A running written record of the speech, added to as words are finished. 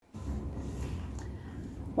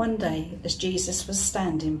One day, as Jesus was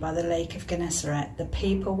standing by the lake of Gennesaret, the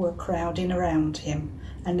people were crowding around him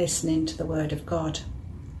and listening to the word of God.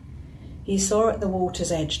 He saw at the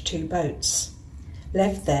water's edge 2 boats,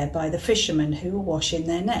 left there by the fishermen who were washing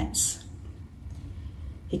their nets.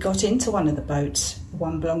 He got into one of the boats, the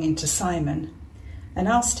one belonging to Simon, and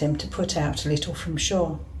asked him to put out a little from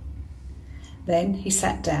shore. Then he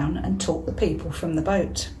sat down and taught the people from the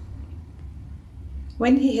boat.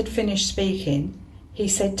 When he had finished speaking, he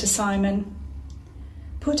said to Simon,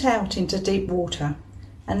 "Put out into deep water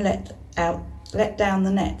and let down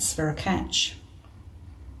the nets for a catch."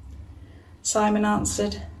 Simon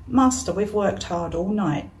answered, "Master, we've worked hard all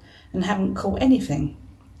night and haven't caught anything.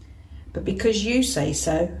 But because you say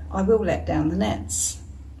so, I will let down the nets."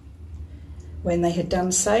 When they had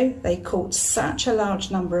done so, they caught such a large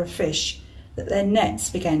number of fish that their nets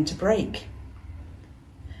began to break.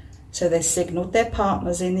 So they signalled their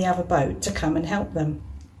partners in the other boat to come and help them,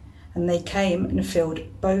 and they came and filled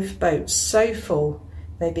both boats so full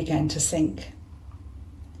they began to sink.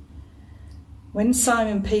 When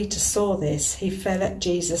Simon Peter saw this, he fell at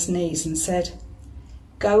Jesus' knees and said,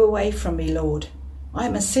 "Go away from me, Lord, I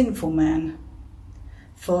am a sinful man."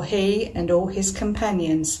 For he and all his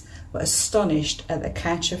companions were astonished at the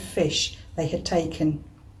catch of fish they had taken,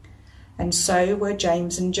 and so were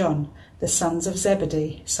James and John, the sons of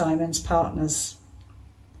Zebedee, Simon's partners.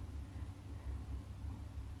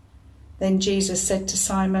 Then Jesus said to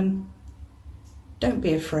Simon, "Don't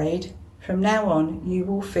be afraid. From now on you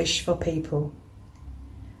will fish for people."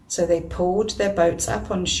 So they pulled their boats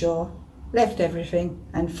up on shore, left everything,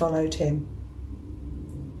 and followed him.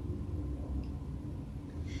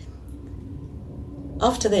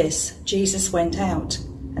 After this, Jesus went out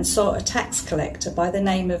and saw a tax collector by the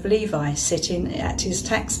name of Levi sitting at his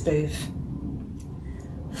tax booth.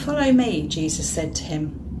 "Follow me," Jesus said to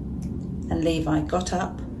him. And Levi got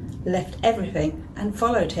up, left everything, and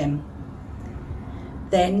followed him.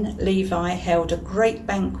 Then Levi held a great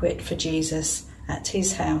banquet for Jesus at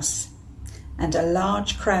his house, and a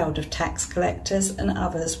large crowd of tax collectors and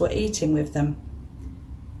others were eating with them.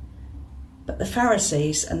 But the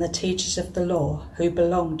Pharisees and the teachers of the law, who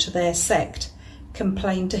belonged to their sect,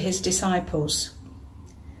 complained to his disciples,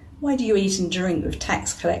 "Why do you eat and drink with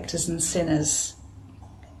tax collectors and sinners?"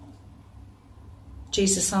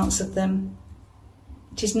 Jesus answered them,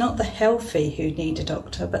 "It is not the healthy who need a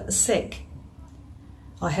doctor, but the sick.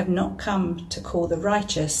 I have not come to call the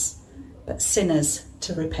righteous, but sinners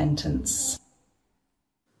to repentance."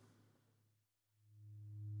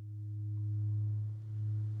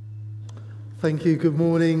 Thank you. Good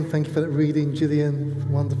morning. Thank you for that reading,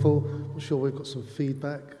 Gillian. Wonderful. I'm sure we've got some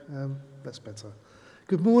feedback. That's better.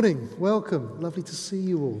 Good morning. Welcome. Lovely to see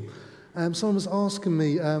you all. Someone was asking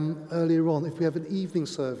me earlier on if we have an evening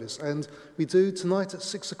service, and we do. Tonight at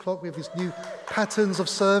 6 o'clock we have these new patterns of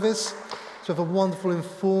service. So we have a wonderful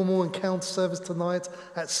informal encounter service tonight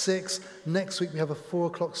at 6. Next week we have a 4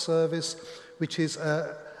 o'clock service, which is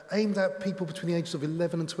aimed at people between the ages of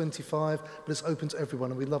 11 and 25, but it's open to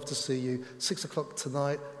everyone, and we'd love to see you. 6 o'clock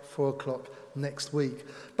tonight, 4 o'clock next week.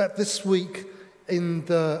 But this week, in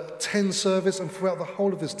the 10 service and throughout the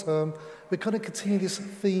whole of this term, we're going to continue this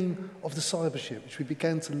theme of discipleship, which we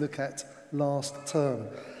began to look at last term.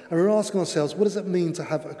 And we're asking ourselves, what does it mean to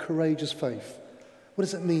have a courageous faith? What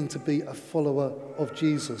does it mean to be a follower of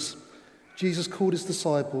Jesus? Jesus called his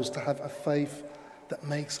disciples to have a faith that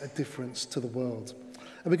makes a difference to the world.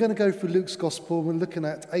 And we're going to go through Luke's Gospel. We're looking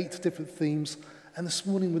at 8 different themes. And this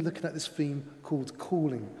morning we're looking at this theme called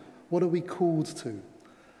calling. What are we called to?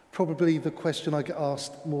 Probably the question I get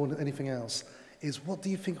asked more than anything else is, what do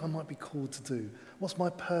you think I might be called to do? What's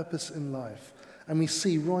my purpose in life? And we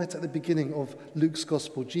see right at the beginning of Luke's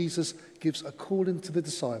Gospel, Jesus gives a calling to the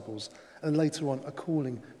disciples, and later on a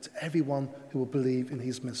calling to everyone who will believe in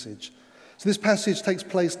his message. So this passage takes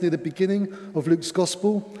place near the beginning of Luke's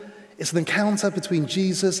Gospel. It's an encounter between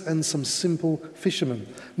Jesus and some simple fishermen.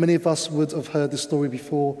 Many of us would have heard this story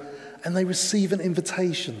before, and they receive an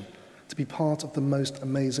invitation to be part of the most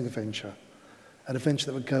amazing adventure, an adventure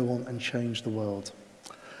that would go on and change the world.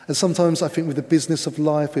 And sometimes I think with the business of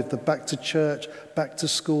life, with the back to church, back to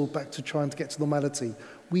school, back to trying to get to normality,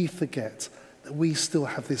 we forget that we still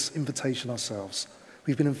have this invitation ourselves.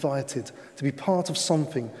 We've been invited to be part of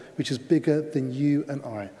something which is bigger than you and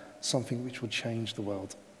I, something which will change the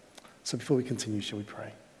world. So before we continue, shall we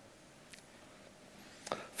pray?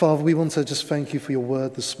 Father, we want to just thank you for your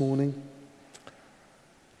word this morning.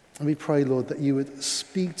 And we pray, Lord, that you would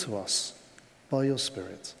speak to us by your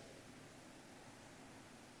Spirit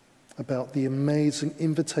about the amazing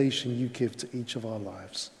invitation you give to each of our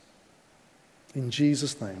lives. In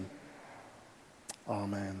Jesus' name,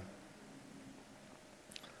 Amen.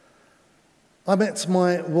 I met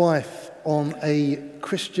my wife on a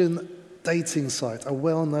Christian dating site, a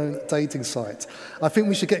well-known dating site. I think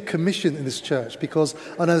we should get commission in this church because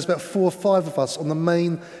I know there's about 4 or 5 of us on the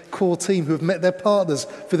main core team who have met their partners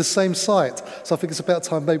through the same site. So I think it's about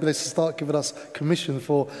time maybe they should start giving us commission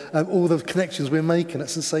for all the connections we're making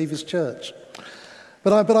at St Saviour's Church.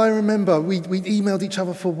 But I remember we emailed each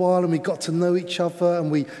other for a while and we got to know each other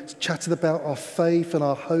and we chatted about our faith and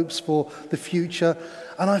our hopes for the future.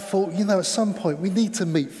 And I thought, at some point we need to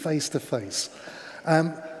meet face to face.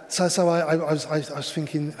 So I was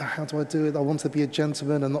thinking, how do I do it? I wanted to be a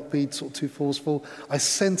gentleman and not be sort of too forceful. I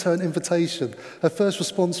sent her an invitation. Her first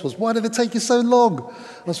response was, why did it take you so long?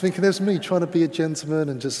 I was thinking, there's me trying to be a gentleman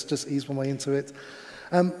and just ease my way into it.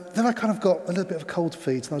 Then I kind of got a little bit of cold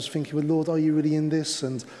feet and I was thinking, well, Lord, are you really in this?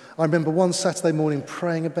 And I remember one Saturday morning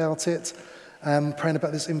praying about it, praying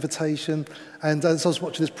about this invitation. And as I was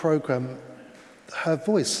watching this program, her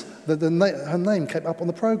voice, her name came up on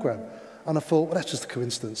the program. And I thought, well, that's just a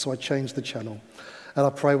coincidence. So I changed the channel. And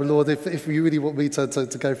I pray, well, Lord, if you really want me to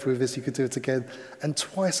go through this, you could do it again. And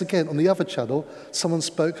twice again on the other channel, someone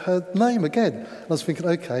spoke her name again. And I was thinking,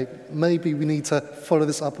 okay, maybe we need to follow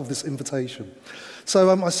this up with this invitation. So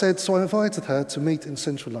I invited her to meet in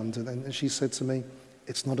central London. And she said to me,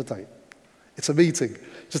 it's not a date. It's a meeting.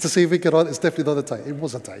 Just to see if we get on, it's definitely not a date. It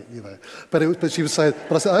was a date, But she was saying,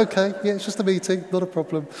 but I said, okay, yeah, it's just a meeting, not a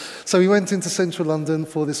problem. So we went into central London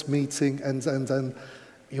for this meeting and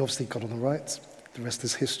he obviously got on all right. The rest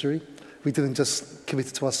is history. We didn't just commit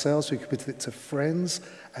it to ourselves, we committed it to friends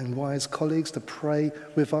and wise colleagues to pray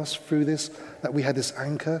with us through this, that we had this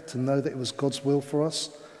anchor to know that it was God's will for us.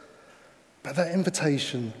 But that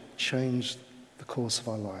invitation changed the course of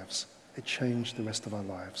our lives. It changed the rest of our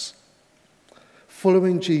lives.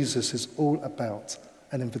 Following Jesus is all about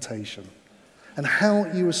an invitation. And how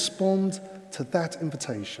you respond to that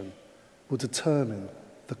invitation will determine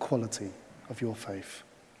the quality of your faith.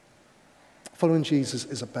 Following Jesus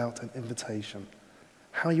is about an invitation.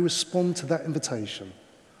 How you respond to that invitation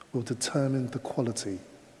will determine the quality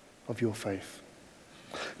of your faith.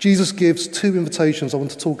 Jesus gives 2 invitations I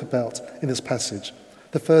want to talk about in this passage.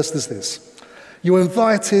 The first is this. You are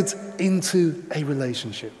invited into a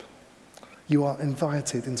relationship. You are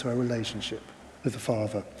invited into a relationship with the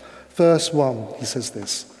Father. Verse 1, he says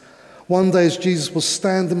this. One day as Jesus was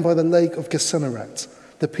standing by the lake of Gennesaret,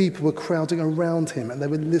 the people were crowding around him and they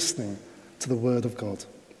were listening to the word of God.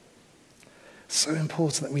 So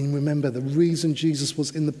important that we remember the reason Jesus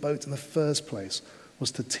was in the boat in the first place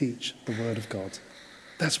was to teach the word of God.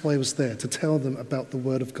 That's why he was there, to tell them about the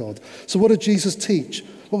word of God. So what did Jesus teach?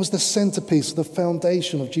 What was the centerpiece, the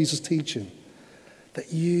foundation of Jesus' teaching?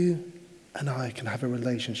 That you and I can have a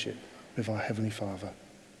relationship with our Heavenly Father.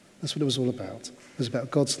 That's what it was all about. It was about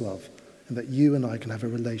God's love and that you and I can have a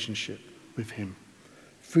relationship with him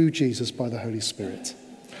through Jesus by the Holy Spirit.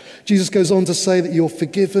 Jesus goes on to say that you're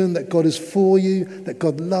forgiven, that God is for you, that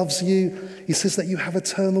God loves you. He says that you have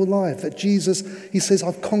eternal life, that Jesus, he says,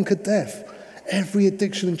 I've conquered death. Every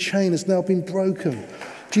addiction and chain has now been broken.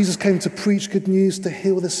 Jesus came to preach good news, to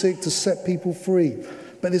heal the sick, to set people free.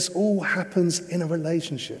 But this all happens in a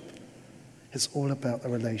relationship. It's all about a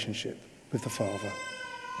relationship with the Father.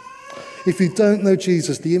 If you don't know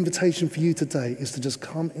Jesus, the invitation for you today is to just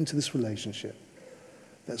come into this relationship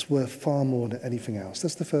that's worth far more than anything else.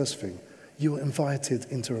 That's the first thing. You are invited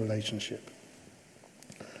into a relationship.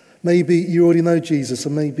 Maybe you already know Jesus,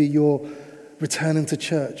 or maybe you're returning to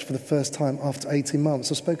church for the first time after 18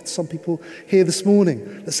 months. I've spoken to some people here this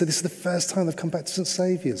morning that said this is the first time they've come back to St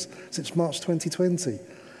Saviour's since March 2020.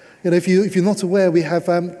 If you're not aware, we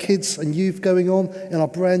have kids and youth going on in our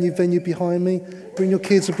brand new venue behind me. Bring your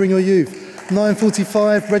kids or bring your youth.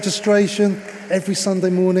 9:45 registration every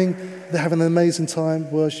Sunday morning. They're having an amazing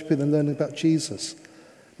time worshipping and learning about Jesus.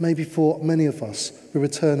 Maybe for many of us, we're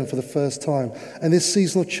returning for the first time. And this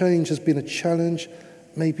seasonal change has been a challenge.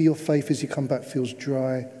 Maybe your faith as you come back feels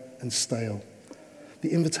dry and stale.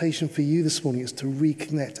 The invitation for you this morning is to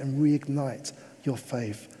reconnect and reignite your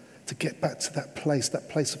faith, to get back to that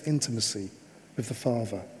place of intimacy with the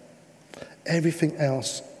Father. Everything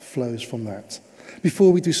else flows from that.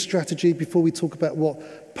 Before we do strategy, before we talk about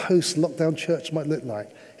what post-lockdown church might look like,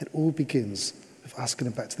 it all begins with us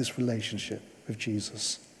getting back to this relationship with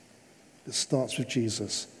Jesus. It starts with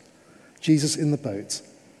Jesus. Jesus in the boat,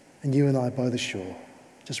 and you and I by the shore,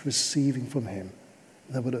 just receiving from him.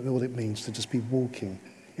 Know what it means to just be walking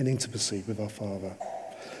in intimacy with our Father.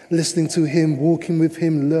 Listening to him, walking with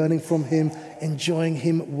him, learning from him, enjoying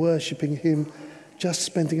him, worshipping him, just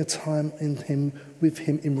spending a time with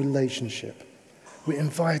him in relationship. We're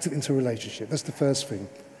invited into a relationship. That's the first thing.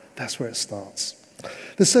 That's where it starts.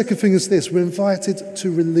 The second thing is this. We're invited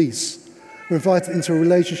to release. We're invited into a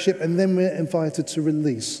relationship, and then we're invited to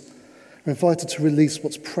release. We're invited to release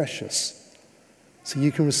what's precious so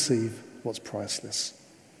you can receive what's priceless.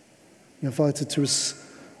 You're invited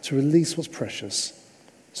to release what's precious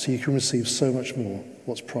so you can receive so much more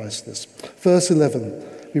what's priceless. Verse 11,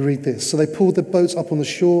 we read this. So they pulled their boats up on the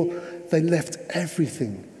shore, they left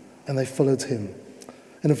everything, and they followed him.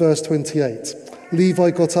 And in verse 28,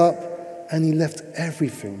 Levi got up and he left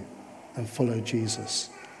everything and followed Jesus.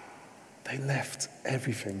 They left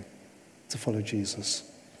everything to follow Jesus.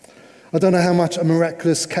 I don't know how much a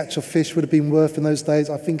miraculous catch of fish would have been worth in those days.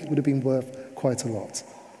 I think it would have been worth quite a lot.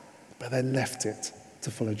 But they left it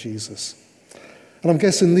to follow Jesus. And I'm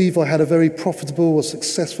guessing Levi had a very profitable or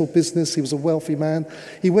successful business. He was a wealthy man.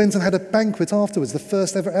 He went and had a banquet afterwards, the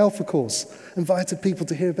first ever Alpha course, invited people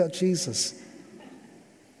to hear about Jesus.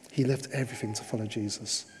 He left everything to follow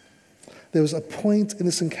Jesus. There was a point in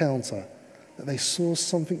this encounter that they saw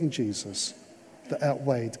something in Jesus that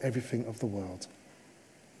outweighed everything of the world.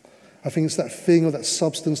 I think it's that thing or that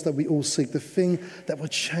substance that we all seek, the thing that will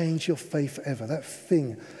change your faith forever, that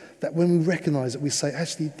thing that when we recognize it, we say,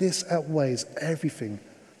 actually, this outweighs everything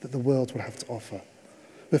that the world will have to offer.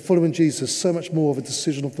 We're following Jesus so much more of a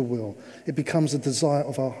decision of the will. It becomes a desire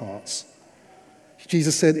of our hearts.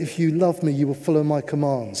 Jesus said, if you love me, you will follow my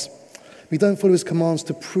commands. We don't follow his commands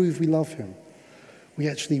to prove we love him. We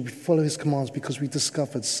actually follow his commands because we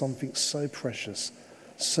discovered something so precious,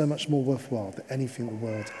 so much more worthwhile than anything the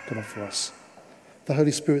world can offer us. The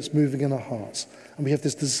Holy Spirit's moving in our hearts, and we have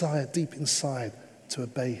this desire deep inside to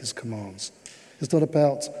obey his commands. It's not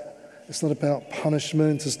about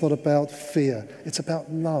punishment, it's not about fear. It's about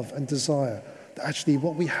love and desire. That actually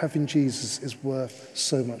what we have in Jesus is worth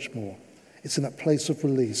so much more. It's in that place of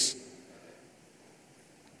release.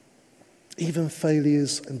 Even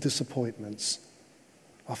failures and disappointments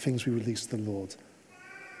are things we release to the Lord.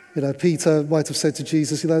 Peter might have said to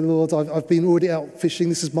Jesus, Lord, I've been already out fishing.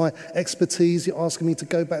 This is my expertise. You're asking me to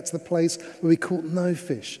go back to the place where we caught no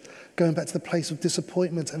fish. Going back to the place of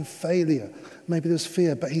disappointment and failure. Maybe there's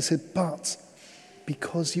fear. But he said, but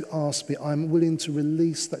because you asked me, I'm willing to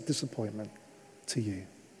release that disappointment to you.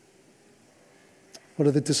 What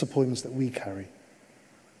are the disappointments that we carry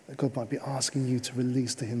that God might be asking you to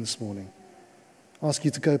release to him this morning? Ask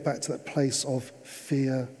you to go back to that place of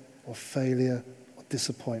fear or failure or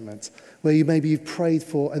disappointment, where you've prayed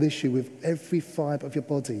for an issue with every fibre of your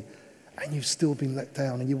body and you've still been let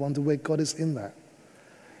down and you wonder where God is in that.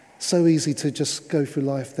 So easy to just go through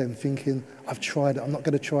life then thinking, I've tried it, I'm not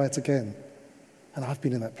going to try it again. And I've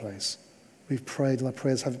been in that place. We've prayed and our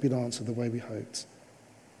prayers haven't been answered the way we hoped.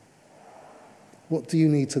 What do you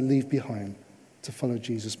need to leave behind to follow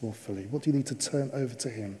Jesus more fully? What do you need to turn over to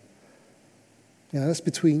him? That's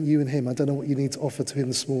between you and him. I don't know what you need to offer to him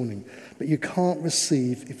this morning. But you can't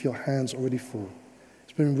receive if your hand's already full.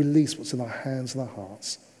 It's when we release what's in our hands and our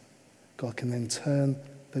hearts. God can then turn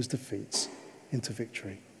those defeats into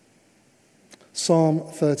victory. Psalm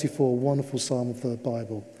 34, wonderful psalm of the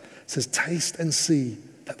Bible, says, taste and see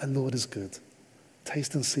that the Lord is good.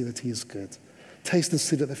 Taste and see that he is good. Taste and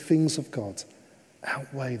see that the things of God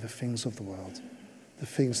outweigh the things of the world. The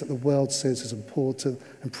things that the world says is important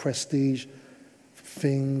and prestige,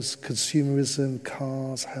 things, consumerism,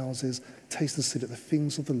 cars, houses. Taste and see that the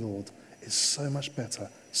things of the Lord is so much better,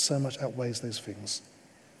 so much outweighs those things.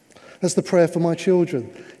 That's the prayer for my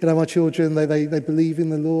children. My children, they believe in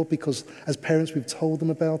the Lord because as parents we've told them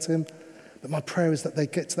about him. But my prayer is that they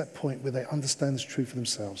get to that point where they understand this truth for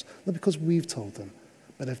themselves. Not because we've told them,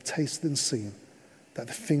 but they've tasted and seen that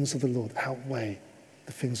the things of the Lord outweigh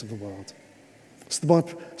the things of the world.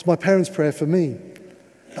 It's my parents' prayer for me.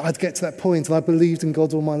 That I'd get to that point, and I believed in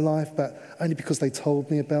God all my life, but only because they told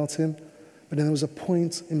me about him. But then there was a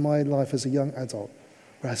point in my life as a young adult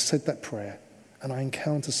where I said that prayer, and I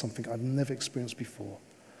encountered something I'd never experienced before.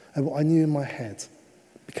 And what I knew in my head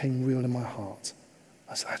became real in my heart.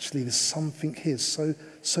 I said, actually, there's something here so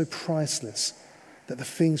priceless that the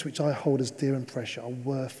things which I hold as dear and precious are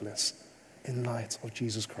worthless in light of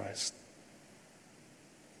Jesus Christ.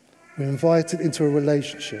 We're invited into a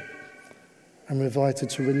relationship, and we're invited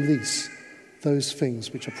to release those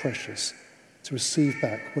things which are precious, to receive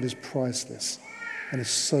back what is priceless and is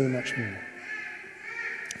so much more.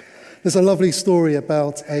 There's a lovely story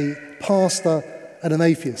about a pastor and an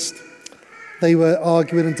atheist. They were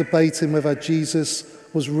arguing and debating whether Jesus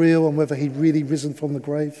was real and whether he'd really risen from the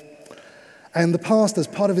grave. And the pastor, as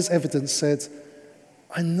part of his evidence, said,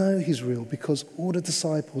 I know he's real because all the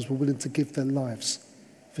disciples were willing to give their lives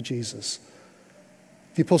for Jesus.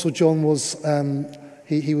 The Apostle John was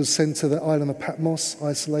he was sent to the island of Patmos,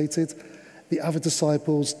 isolated. The other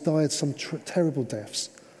disciples died some terrible deaths.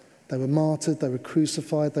 They were martyred, they were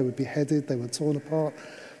crucified, they were beheaded, they were torn apart.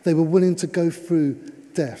 They were willing to go through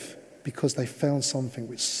death because they found something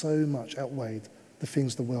which so much outweighed the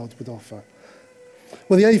things the world would offer.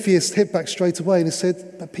 Well, the atheist hit back straight away and he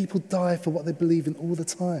said, but people die for what they believe in all the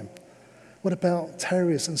time. What about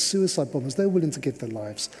terrorists and suicide bombers? They're willing to give their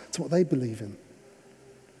lives to what they believe in.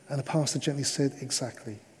 And the pastor gently said,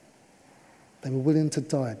 exactly. They were willing to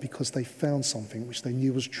die because they found something which they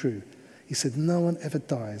knew was true. He said, no one ever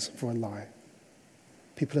dies for a lie.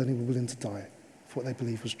 People only were willing to die for what they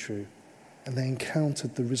believed was true. And they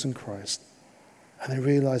encountered the risen Christ. And they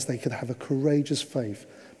realized they could have a courageous faith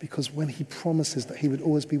because when he promises that he would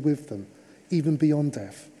always be with them, even beyond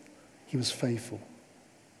death, he was faithful.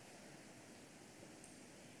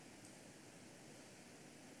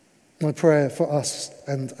 My prayer for us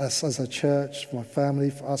and us as a church, for my family,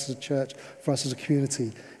 for us as a church, for us as a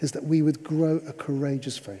community, is that we would grow a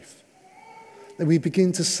courageous faith. That we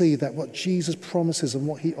begin to see that what Jesus promises and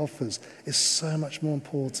what he offers is so much more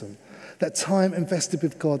important. That time invested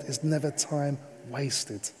with God is never time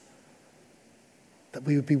wasted. That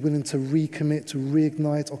we would be willing to recommit, to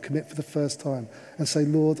reignite or commit for the first time and say,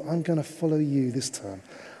 Lord, I'm going to follow you this term.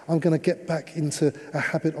 I'm going to get back into a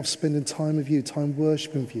habit of spending time with you, time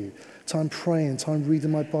worshiping with you, time praying, time reading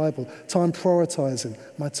my Bible, time prioritizing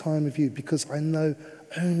my time with you, because I know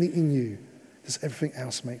only in you does everything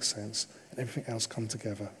else make sense and everything else come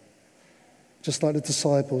together. Just like the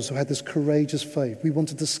disciples who had this courageous faith, we want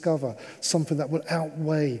to discover something that will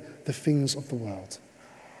outweigh the things of the world.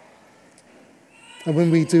 And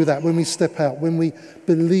when we do that, when we step out, when we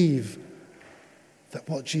believe that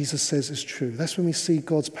what Jesus says is true, that's when we see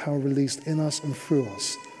God's power released in us and through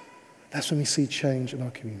us. That's when we see change in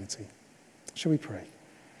our community. Shall we pray?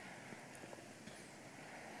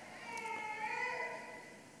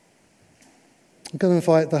 I'm going to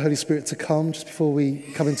invite the Holy Spirit to come just before we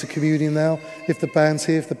come into communion now. If the band's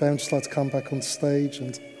here, if the band would just like to come back on stage.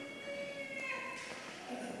 And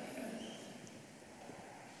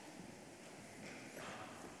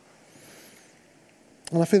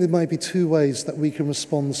I think there may be two ways that we can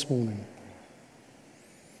respond this morning.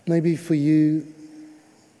 Maybe for you,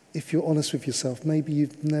 if you're honest with yourself, maybe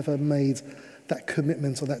you've never made that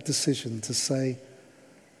commitment or that decision to say,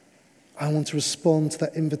 I want to respond to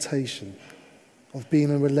that invitation of being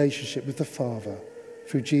in a relationship with the Father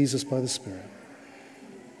through Jesus by the Spirit.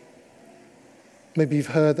 Maybe you've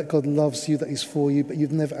heard that God loves you, that he's for you, but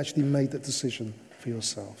you've never actually made that decision for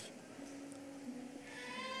yourself.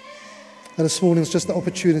 And this morning is just the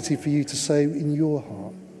opportunity for you to say in your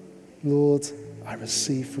heart, Lord, I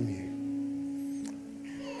receive from you.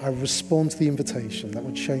 I respond to the invitation that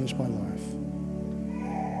would change my life.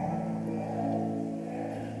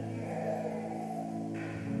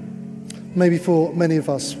 Maybe for many of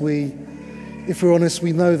us, if we're honest,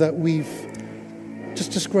 we know that we've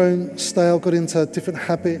just grown stale, got into different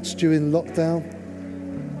habits during lockdown.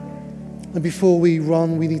 And before we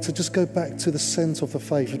run, we need to just go back to the centre of the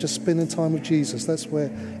faith, of just spending time with Jesus. That's where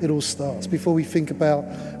it all starts. Before we think about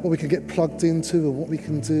what we can get plugged into and what we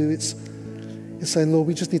can do, it's saying, Lord,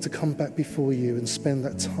 we just need to come back before you and spend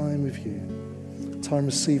that time with you, time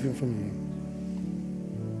receiving from you.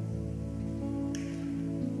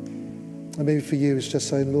 And maybe for you, it's just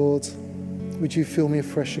saying, Lord, would you fill me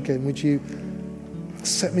afresh again? Would you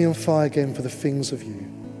set me on fire again for the things of you?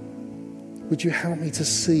 Would you help me to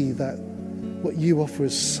see that what you offer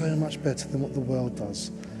is so much better than what the world does?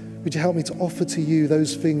 Would you help me to offer to you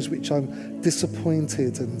those things which I'm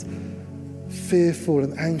disappointed and fearful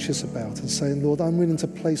and anxious about, and saying, Lord, I'm willing to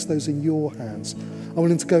place those in your hands. I'm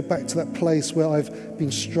willing to go back to that place where I've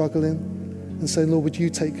been struggling and saying, Lord, would you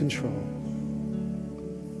take control?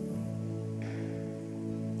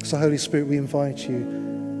 So, Holy Spirit, we invite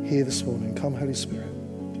you here this morning. Come, Holy Spirit.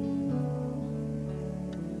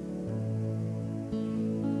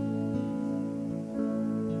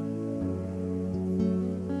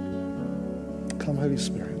 Come, Holy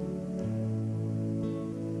Spirit.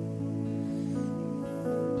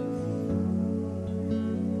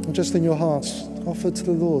 And just in your hearts, offer to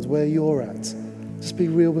the Lord where you're at. Just be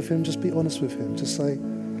real with him. Just be honest with him. Just say,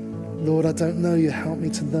 Lord, I don't know you. Help me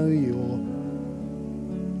to know you. Or,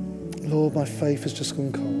 Lord, my faith has just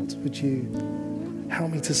gone cold. Would you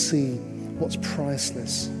help me to see what's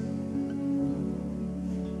priceless?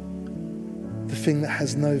 The thing that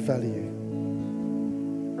has no value.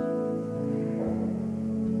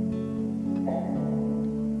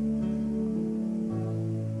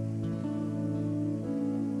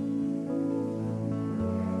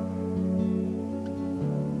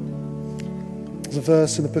 a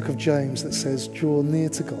verse in the book of James that says, draw near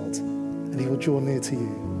to God and he will draw near to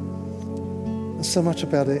you. And so much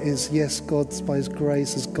about it is, yes, God, by his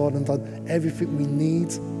grace, has gone and done everything we need.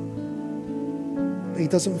 But he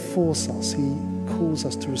doesn't force us. He calls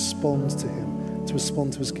us to respond to him, to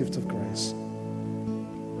respond to his gift of grace.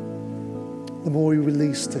 The more we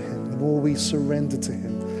release to him, the more we surrender to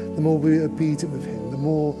him, the more we're obedient with him, the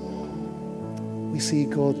more we see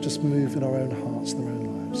God just move in our own hearts and our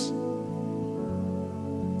own lives.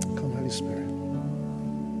 Come, Holy Spirit.